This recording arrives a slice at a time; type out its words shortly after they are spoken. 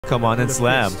Come on and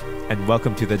slam. And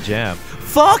welcome to the jam.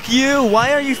 Fuck you!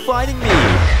 Why are you fighting me?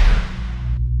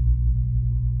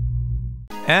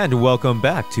 And welcome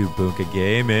back to Bunka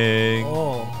Gaming.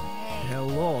 Oh,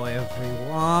 hello every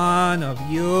one of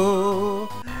you.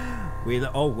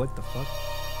 Oh, what the fuck?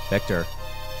 Vector.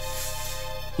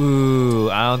 Ooh,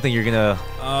 I don't think you're gonna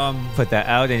put that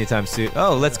out anytime soon.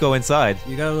 Oh, let's go inside.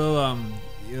 You got a little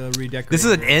redecorate. This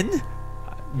is an inn?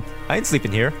 I ain't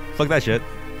sleeping here. Fuck that shit.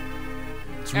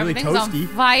 It's really Everything's toasty.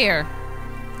 on fire.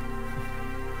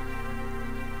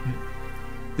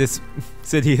 This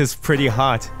city is pretty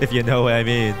hot, if you know what I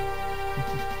mean.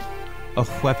 A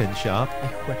weapon shop. A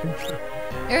weapon shop.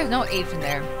 There's no H in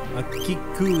there. A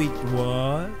kikui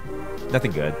what?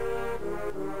 Nothing good.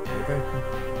 Okay.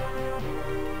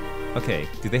 Okay,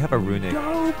 do they have a runic?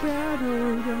 Okay,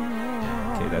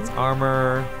 that's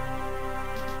armor.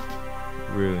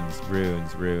 Runes.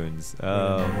 Ruins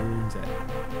at?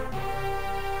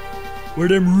 Where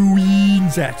them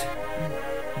ruins at?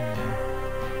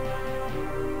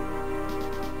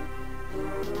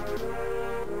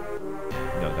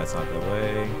 No, that's not the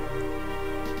way.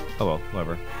 Oh well,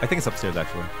 whatever. I think it's upstairs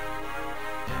actually.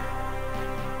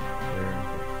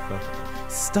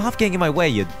 Stop getting in my way,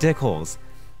 you dickholes.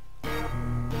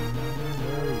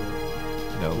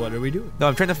 No. What are we doing? No,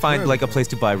 I'm trying to find like a place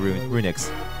to buy runics.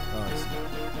 Oh, I see.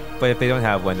 But if they don't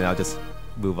have one, then I'll just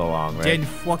move along, right? Then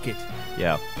fuck it.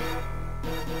 Yeah.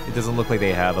 It doesn't look like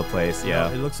they have a place, yeah.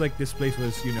 No, it looks like this place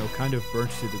was, you know, kind of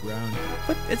burnt to the ground.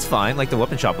 But it's fine, like the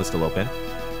weapon shop was still open.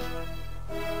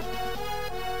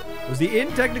 Was the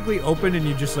inn technically open and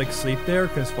you just like sleep there?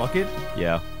 Cause fuck it.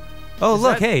 Yeah. Oh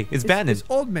look, hey, it's abandoned. It's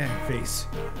old man face.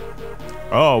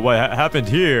 Oh, what happened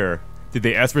here? Did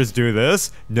the Espers do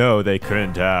this? No, they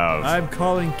couldn't have. I'm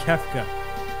calling Kefka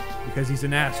because he's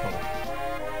an asshole.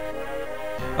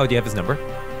 Oh, do you have his number?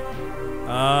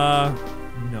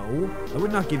 No. I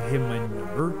would not give him my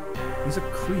number. He's a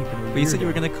creep and a But you said you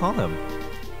were weirdo. gonna call him.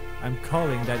 I'm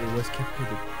calling that it was Kefka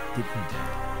that didn't.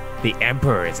 The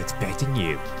Emperor is expecting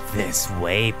you. This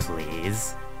way,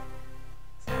 please.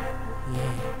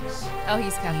 Yes. Oh,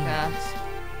 he's Kefka.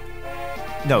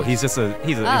 No, he's just a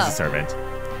he's a servant.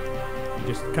 He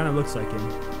just kind of looks like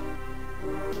him.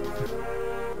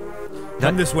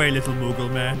 Come this way, little Moogle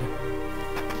man.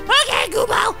 Okay,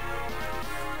 Kubo!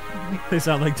 They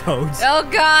sound like toads. Oh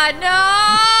god,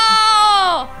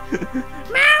 no!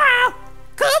 Maro!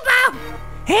 Kubo!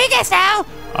 Higaso!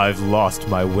 I've lost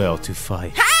my will to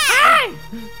fight. Hey!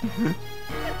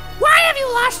 Why have you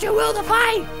lost your will to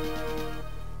fight?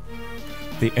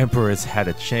 The Emperor's had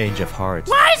a change of heart.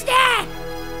 Why is that?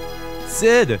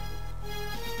 Sid!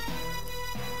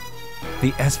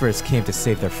 The Espers came to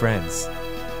save their friends.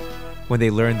 When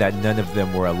they learned that none of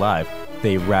them were alive,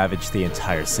 they ravaged the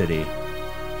entire city.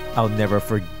 I'll never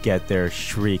forget their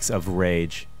shrieks of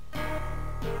rage.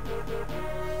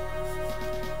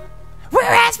 We're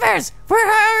Espers! We're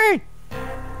hurt!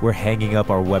 We're hanging up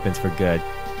our weapons for good.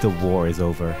 The war is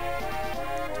over.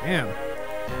 Damn.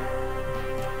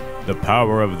 The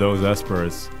power of those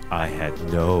Espers, I had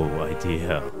no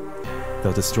idea.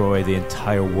 They'll destroy the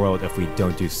entire world if we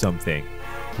don't do something.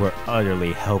 We're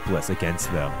utterly helpless against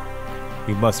them.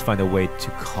 We must find a way to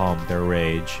calm their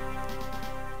rage.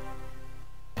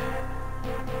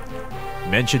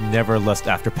 Men should never lust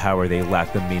after power they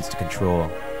lack the means to control.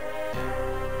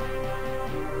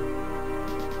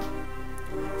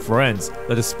 Friends,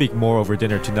 let us speak more over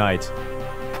dinner tonight.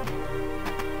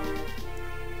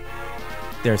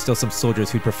 There are still some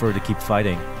soldiers who'd prefer to keep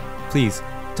fighting. Please,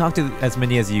 talk to as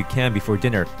many as you can before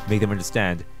dinner. Make them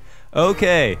understand.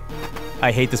 Okay.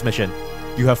 I hate this mission.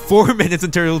 You have 4 minutes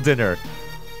until dinner.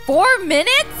 4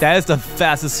 minutes? That is the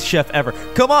fastest chef ever.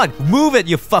 Come on, move it,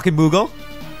 you fucking Moogle.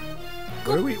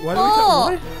 What are we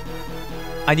talking about?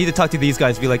 I need to talk to these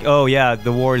guys. Be like, oh yeah,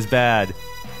 the war is bad.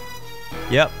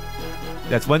 Yep.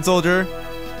 That's one soldier.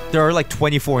 There are like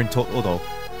 24 in total.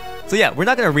 So yeah, we're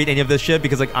not gonna read any of this shit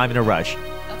because like I'm in a rush.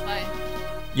 That's fine.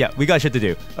 Yeah, we got shit to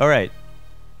do. All right.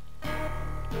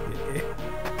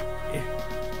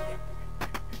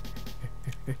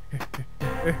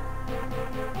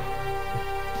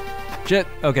 Shit.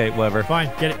 Okay, whatever.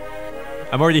 Fine, get it.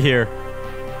 I'm already here.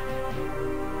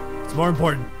 It's more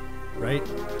important, right?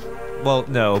 Well,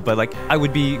 no, but like I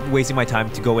would be wasting my time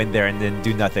to go in there and then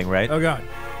do nothing, right? Oh god.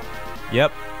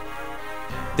 Yep.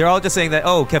 They're all just saying that,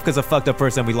 oh, Kefka's a fucked up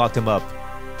person, we locked him up.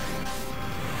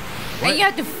 And you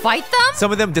have to fight them?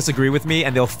 Some of them disagree with me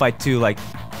and they'll fight too, like,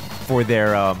 for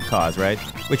their cause, right?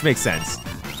 Which makes sense.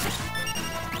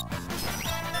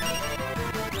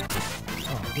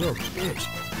 Oh, little bitch.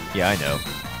 Yeah, I know.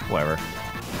 Whatever.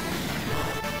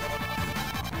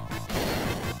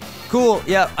 Cool.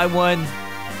 Yeah, I won.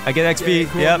 I get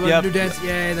XP. Yeah, cool. Yep. New dance.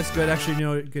 Yay, that's good. Actually,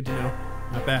 good to know.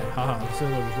 Not bad. Haha. The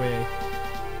silver was way.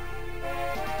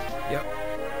 Yep.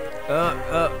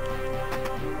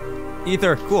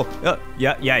 Ether. Cool.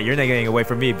 Yeah. You're not getting away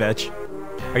from me, bitch.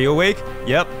 Are you awake?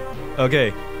 Yep.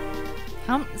 Okay.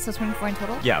 So 24 in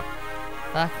total? Yeah.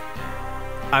 Fuck.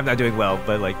 I'm not doing well,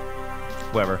 but like,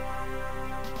 whatever.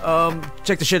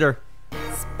 Check the shitter.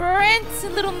 Sprint,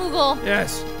 little Moogle.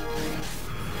 Yes.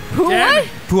 What?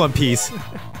 Poo on peace.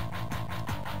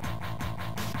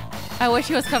 I wish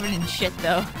he was covered in shit,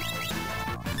 though.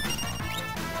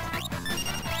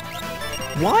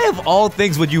 Why of all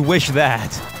things would you wish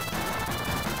that?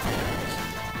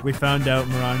 We found out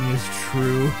Marania's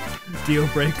true deal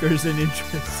breakers and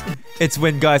interests. It's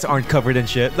when guys aren't covered in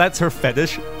shit. That's her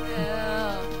fetish.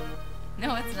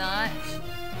 No, it's not.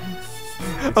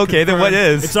 Okay, then what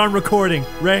is? It's on recording.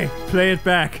 Ray, play it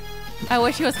back. I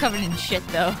wish he was covered in shit,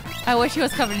 though. I wish he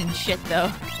was covered in shit,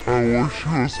 though.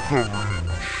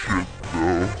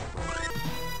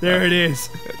 There it is.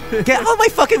 Get out of my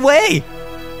fucking way!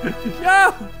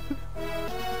 No!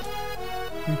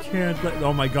 You can't let.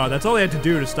 Oh my god, that's all they had to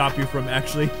do to stop you from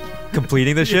actually.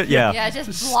 Completing the shit? Yeah. Yeah,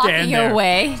 just Just blocking stand your there.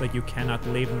 way. It's like you cannot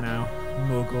leave now,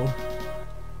 Moogle.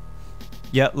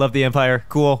 Yeah, love the Empire.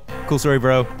 Cool. Cool story,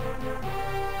 bro.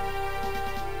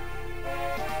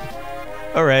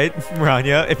 Alright,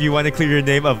 Rania, if you want to clear your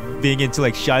name of being into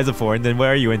like Shizophorn, then what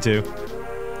are you into?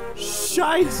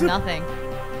 Scheiße. Nothing.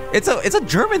 It's a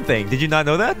German thing. Did you not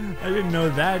know that? I didn't know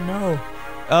that, no.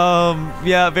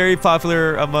 Yeah, very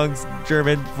popular amongst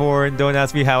German foreign. Don't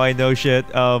ask me how I know shit.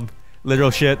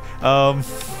 Literal shit. No,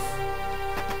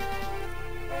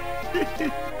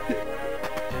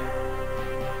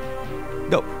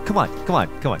 come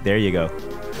on. There you go.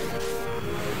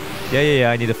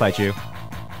 Yeah, I need to fight you.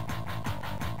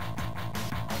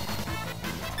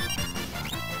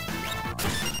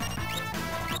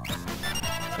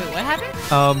 Wait, what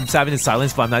happened? Savin is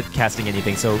silenced, but I'm not casting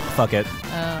anything, so fuck it.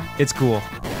 Oh. It's cool.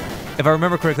 If I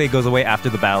remember correctly, it goes away after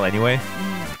the battle anyway.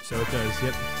 So it does,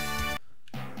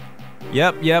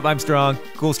 yep. Yep, I'm strong.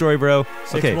 Cool story, bro.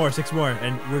 Six more,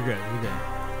 and we're good.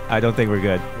 I don't think we're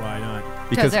good. Why not?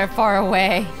 Because they're far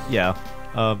away. Yeah.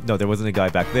 No, there wasn't a guy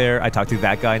back there. I talked to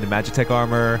that guy in the Magitech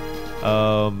armor.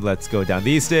 Let's go down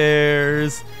these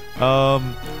stairs. Do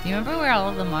you remember where all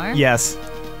of them are? Yes.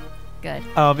 Good.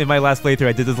 In my last playthrough,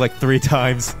 I did this like 3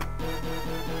 times.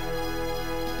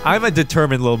 I'm a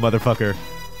determined little motherfucker.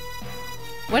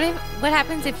 What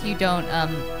happens if you don't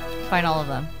find all of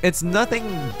them? It's nothing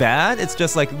bad. It's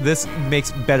just like this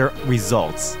makes better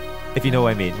results, if you know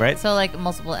what I mean, right? So like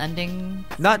multiple ending?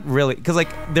 Not really, because like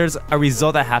there's a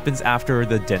result that happens after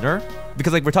the dinner,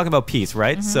 because like we're talking about peace,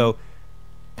 right? Mm-hmm. So,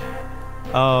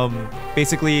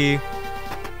 basically,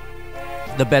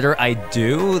 the better I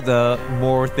do, the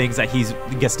more things that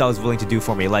Gestal is willing to do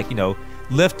for me, like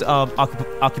lift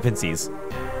occupancies.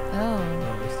 Oh.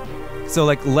 So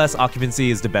like less occupancy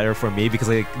is the better for me because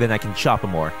like then I can shop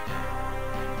more.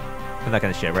 And that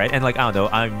kind of shit, right? And like I don't know,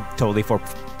 I'm totally for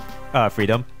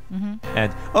freedom. Mm-hmm.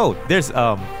 And there's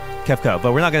Kefka,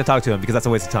 but we're not gonna talk to him because that's a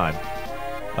waste of time.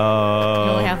 You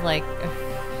only have like.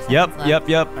 Yep.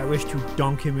 I wish to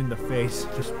dunk him in the face.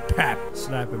 Just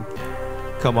slap him.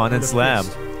 Come on and the slam.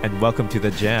 fist. And welcome to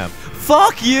the jam.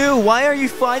 Fuck you! Why are you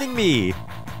fighting me?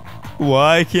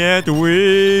 Why can't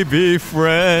we be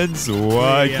friends?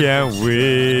 Why can't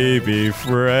we be So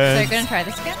friends? you're gonna try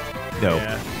this again? No.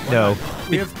 Yeah. No.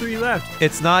 We have 3 left.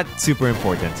 It's not super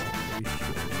important.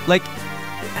 Like,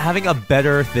 having a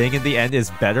better thing in the end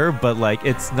is better, but like,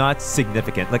 it's not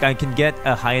significant. Like, I can get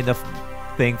a high enough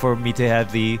thing for me to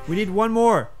have the We need 1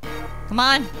 more. Come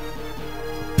on.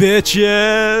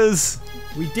 bitches.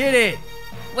 We did it.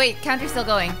 Wait, counter's still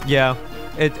going. Yeah,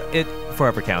 it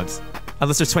forever counts.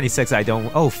 Unless there's 26, I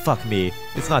don't. Oh, fuck me.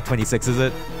 It's not 26, is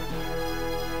it?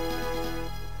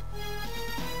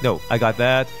 No, I got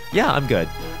that. Yeah, I'm good.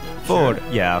 Sure. 4,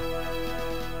 yeah.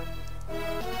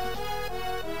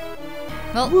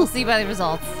 Well, we'll see by the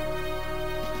results.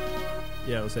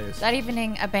 Yeah, let's say this. That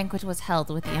evening, a banquet was held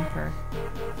with the emperor.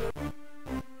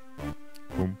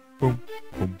 Boom, boom,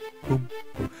 boom, boom,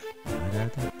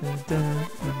 boom.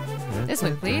 This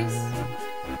way, please.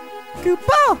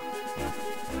 Koopa!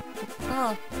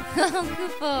 Oh,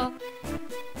 Koopo.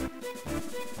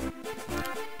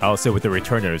 I'll sit with the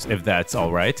returners if that's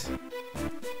all right.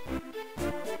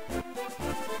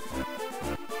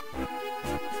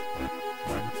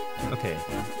 Okay.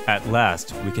 At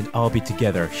last, we can all be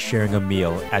together sharing a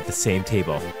meal at the same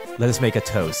table. Let us make a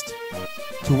toast.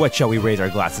 To what shall we raise our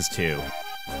glasses to?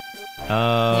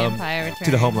 The Empire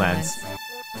to the homelands.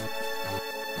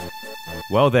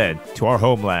 Well then, to our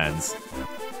homelands.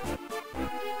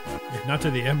 Not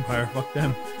to the Empire, fuck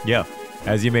them. Yeah.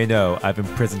 As you may know, I've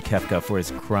imprisoned Kefka for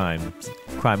his crime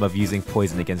of using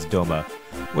poison against Doma.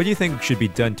 What do you think should be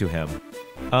done to him?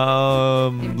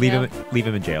 Leave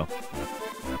him in jail.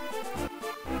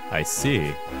 I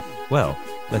see. Well,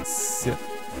 let's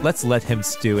let him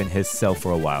stew in his cell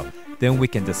for a while. Then we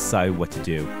can decide what to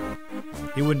do.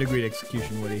 He wouldn't agree to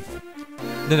execution, would he?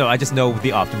 No, I just know the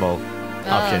optimal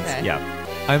options. Okay. Yeah.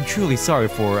 I'm truly sorry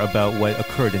about what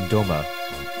occurred in Doma.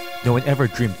 No one ever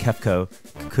dreamed Kefka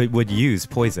would use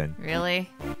poison. Really?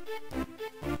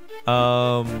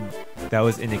 That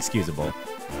was inexcusable.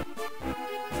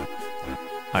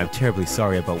 I'm terribly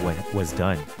sorry about what was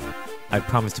done. I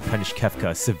promise to punish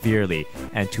Kefka severely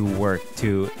and to work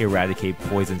to eradicate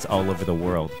poisons all over the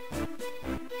world.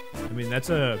 I mean, that's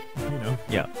a,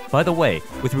 Yeah. By the way,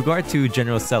 with regard to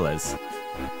General Celes,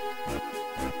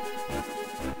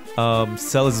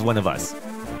 Celes is one of us.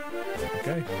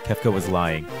 Okay. Kefka was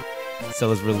lying.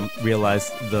 Celes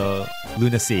realized the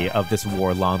lunacy of this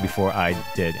war long before I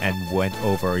did and went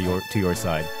over to your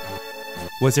side.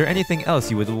 Was there anything else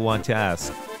you would want to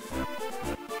ask?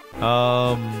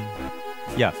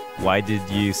 Yeah. Why did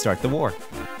you start the war?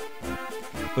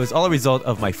 It was all a result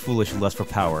of my foolish lust for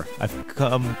power. I've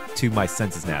come to my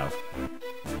senses now.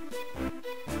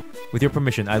 With your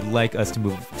permission, I'd like us to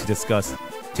move to discuss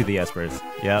to the Espers.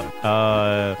 Yep.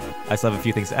 I still have a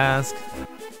few things to ask.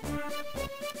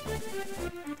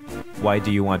 Why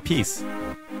do you want peace?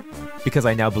 Because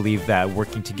I now believe that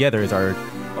working together is our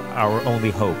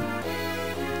only hope.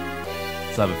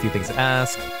 Still have a few things to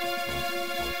ask.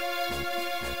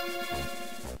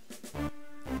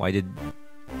 Why did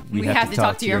we have to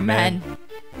talk to your men?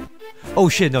 Oh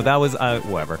shit, no, that was,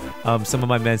 whatever. Some of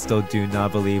my men still do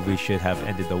not believe we should have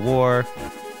ended the war.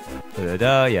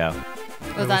 Yeah.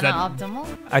 Was that not optimal?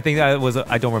 I think that was,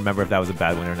 I don't remember if that was a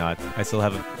bad one or not. I still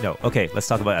haven't, no. Okay, let's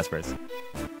talk about Espers.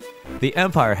 The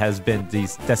Empire has been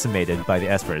decimated by the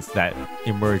Espers that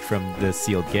emerged from the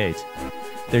sealed gate.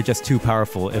 They're just too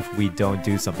powerful. If we don't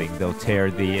do something, they'll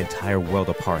tear the entire world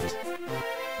apart.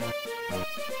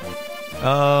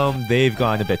 They've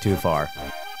gone a bit too far.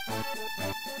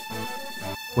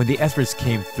 When the Espers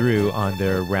came through on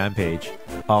their rampage,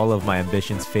 all of my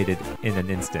ambitions faded in an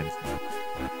instant.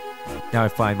 Now I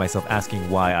find myself asking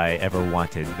why I ever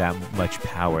wanted that much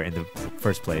power in the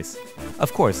first place.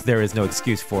 Of course, there is no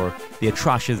excuse for the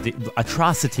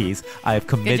atrocities I have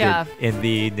committed in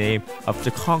the name of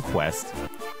the conquest.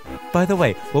 By the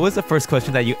way, what was the first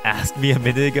question that you asked me a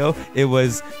minute ago? It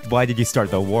was, why did you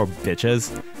start the war,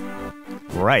 bitches?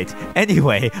 Right.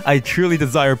 Anyway, I truly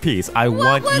desire peace. I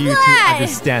want you to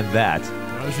understand that.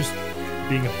 I was just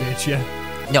being a bitch, yeah.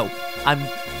 No,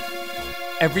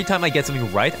 every time I get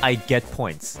something right, I get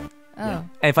points. Oh.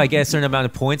 And if I get a certain amount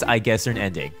of points, I get a certain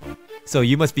ending. So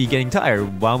you must be getting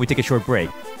tired. Why don't we take a short break?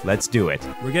 Let's do it.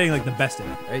 We're getting like the best in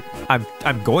it, right?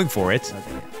 I'm going for it.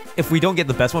 Okay. If we don't get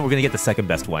the best one, we're gonna get the second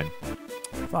best one.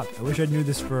 Fuck, I wish I knew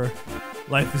this for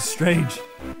Life is Strange.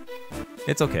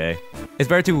 It's okay. It's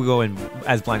better to go in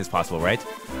as blind as possible, right?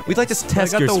 We'd like to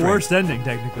test your I got the strength. worst ending,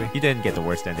 technically. You didn't get the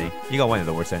worst ending. You got one of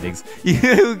the worst endings.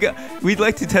 We'd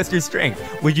like to test your strength.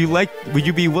 Would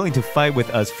you be willing to fight with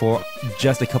us for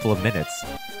just a couple of minutes?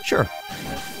 Sure.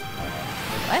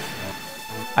 What?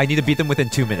 I need to beat them within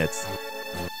 2 minutes.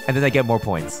 And then I get more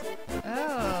points.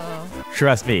 Oh.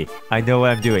 Trust me. I know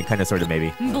what I'm doing. Kind of, sort of,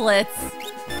 maybe. Blitz.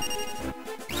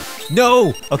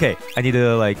 No! Okay, I need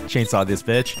to, like, chainsaw this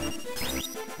bitch.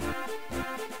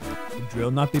 Would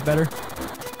drill not be better?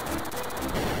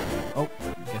 Oh,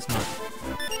 guess not.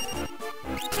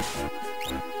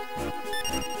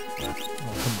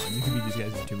 Oh, come on. You can beat these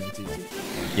guys in 2 minutes easy.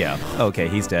 Yeah. Okay,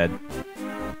 he's dead.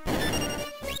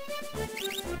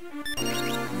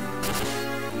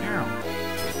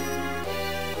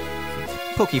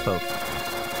 Pokey poke.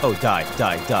 Oh, die.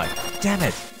 Damn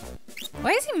it.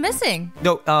 Why is he missing?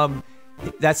 No,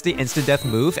 that's the instant death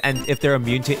move, and if they're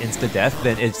immune to instant death,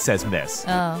 then it says miss.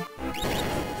 Oh.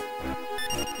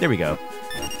 There we go.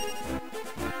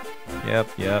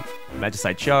 Yep.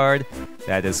 Magicite shard.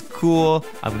 That is cool.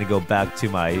 I'm gonna go back to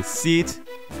my seat.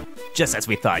 Just as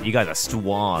we thought, you guys are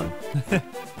strong.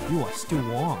 You are still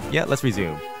wrong. Yeah, let's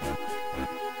resume.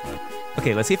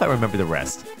 Okay, let's see if I remember the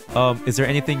rest. Is there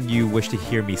anything you wish to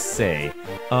hear me say?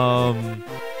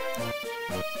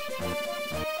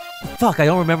 Fuck, I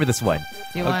don't remember this one.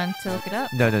 Do you want to look it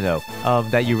up? No.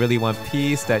 That you really want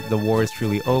peace, that the war is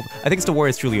truly over. I think it's the war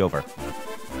is truly over.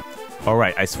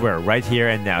 Alright, I swear, right here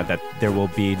and now, that there will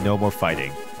be no more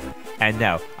fighting. And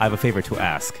now, I have a favor to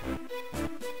ask.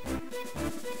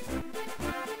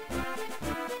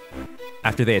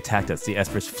 After they attacked us, the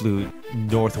Espers flew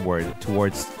northward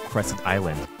towards Crescent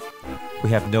Island. We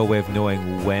have no way of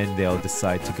knowing when they'll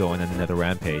decide to go on another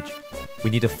rampage. We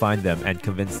need to find them and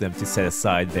convince them to set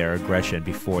aside their aggression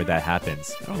before that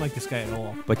happens. I don't like this guy at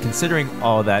all. But considering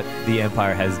all that the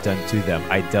Empire has done to them,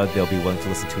 I doubt they'll be willing to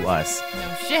listen to us.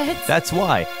 No shit. That's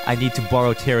why I need to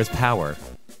borrow Terra's power.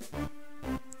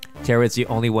 Terra is the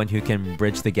only one who can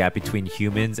bridge the gap between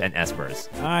humans and Espers.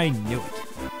 I knew it.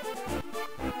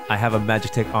 I have a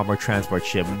Magitech armor transport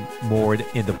ship moored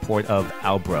in the port of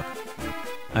Albrook.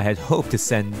 I had hoped to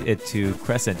send it to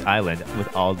Crescent Island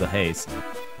with all the haste.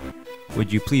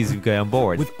 Would you please get on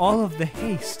board? With all of the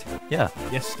haste. Yeah.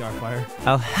 Yes, Starfire.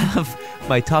 I'll have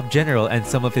my top general and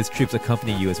some of his troops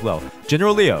accompany you as well.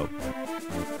 General Leo.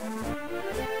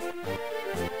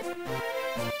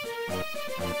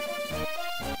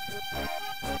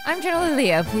 I'm General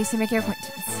Leo. Pleased to make your acquaintance.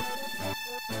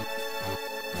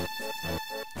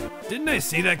 Didn't I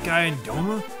see that guy in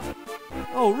Doma?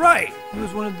 Oh, right. He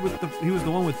was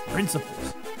the one with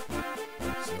principles.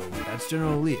 So that's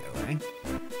General Leo, eh?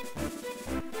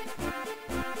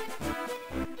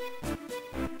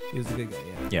 He was the good guy,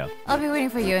 yeah. Yeah. I'll be waiting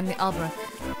for you in the Albrook.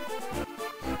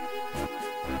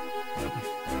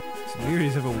 It's weird.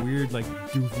 He's have a weird, like,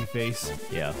 goofy face.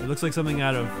 Yeah. It looks like something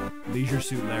out of Leisure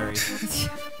Suit Larry.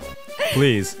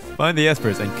 Please, find the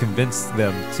Espers and convince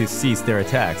them to cease their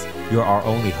attacks. You're our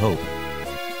only hope.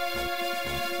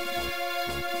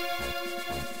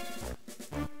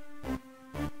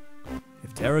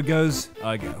 If Terra goes,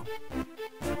 I go.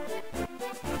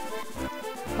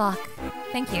 Fuck.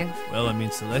 Thank you. Well, I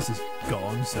mean, Celeste is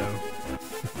gone, so...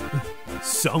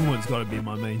 someone's got to be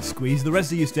my main squeeze. The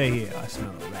rest of you stay here. I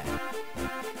smell a rat.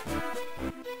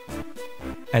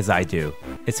 As I do.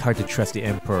 It's hard to trust the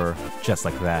Emperor just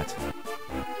like that.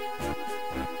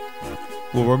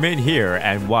 We'll remain here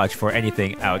and watch for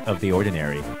anything out of the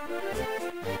ordinary.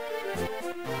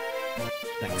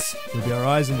 Thanks. We'll be our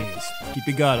eyes and ears. Keep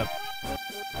your guard up.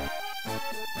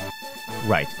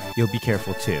 Right. You'll be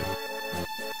careful too.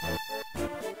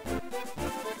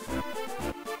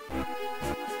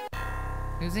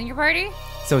 Who's in your party?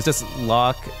 So it's just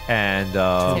Locke and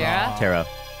Terra? Terra.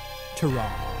 Terra.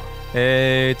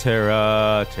 Hey,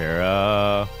 Terra,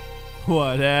 Terra.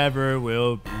 Whatever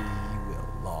will be,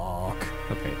 will lock.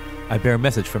 Okay. I bear a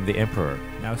message from the Emperor.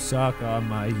 Now suck on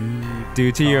my heap.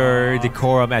 Due to your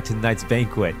decorum at tonight's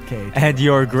banquet, Okay, and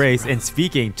your grace in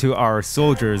speaking to our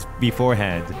soldiers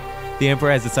beforehand, the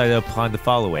Emperor has decided upon the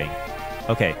following.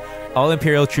 Okay. All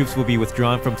Imperial troops will be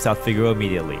withdrawn from South Figaro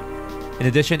immediately. In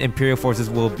addition, Imperial forces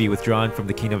will be withdrawn from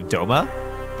the Kingdom of Doma,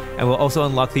 and will also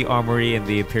unlock the armory in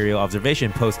the Imperial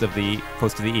observation post to the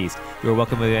east. You are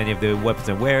welcome with any of the weapons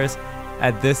and wares.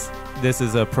 This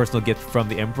is a personal gift from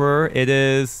the Emperor. It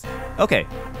is okay.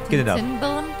 Good enough.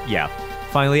 Tintin Yeah.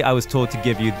 Finally, I was told to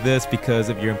give you this because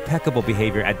of your impeccable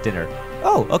behavior at dinner.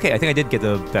 Oh, okay. I think I did get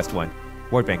the best one.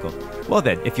 Ward Banquet. Well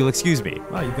then, if you'll excuse me.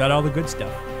 Wow, you got all the good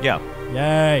stuff. Yeah.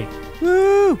 Yay.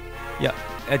 Woo! Yeah.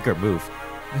 Edgar, move.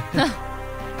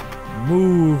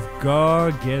 Move,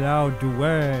 guard, get out the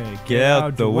way. Get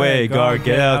out the way, guard,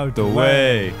 get out the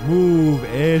way. Move,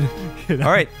 Ed. All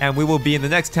right, and we will be in the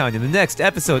next town in the next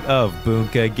episode of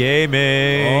Bunka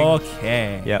Gaming.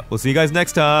 Okay. Yeah, we'll see you guys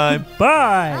next time.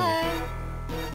 Bye. Bye.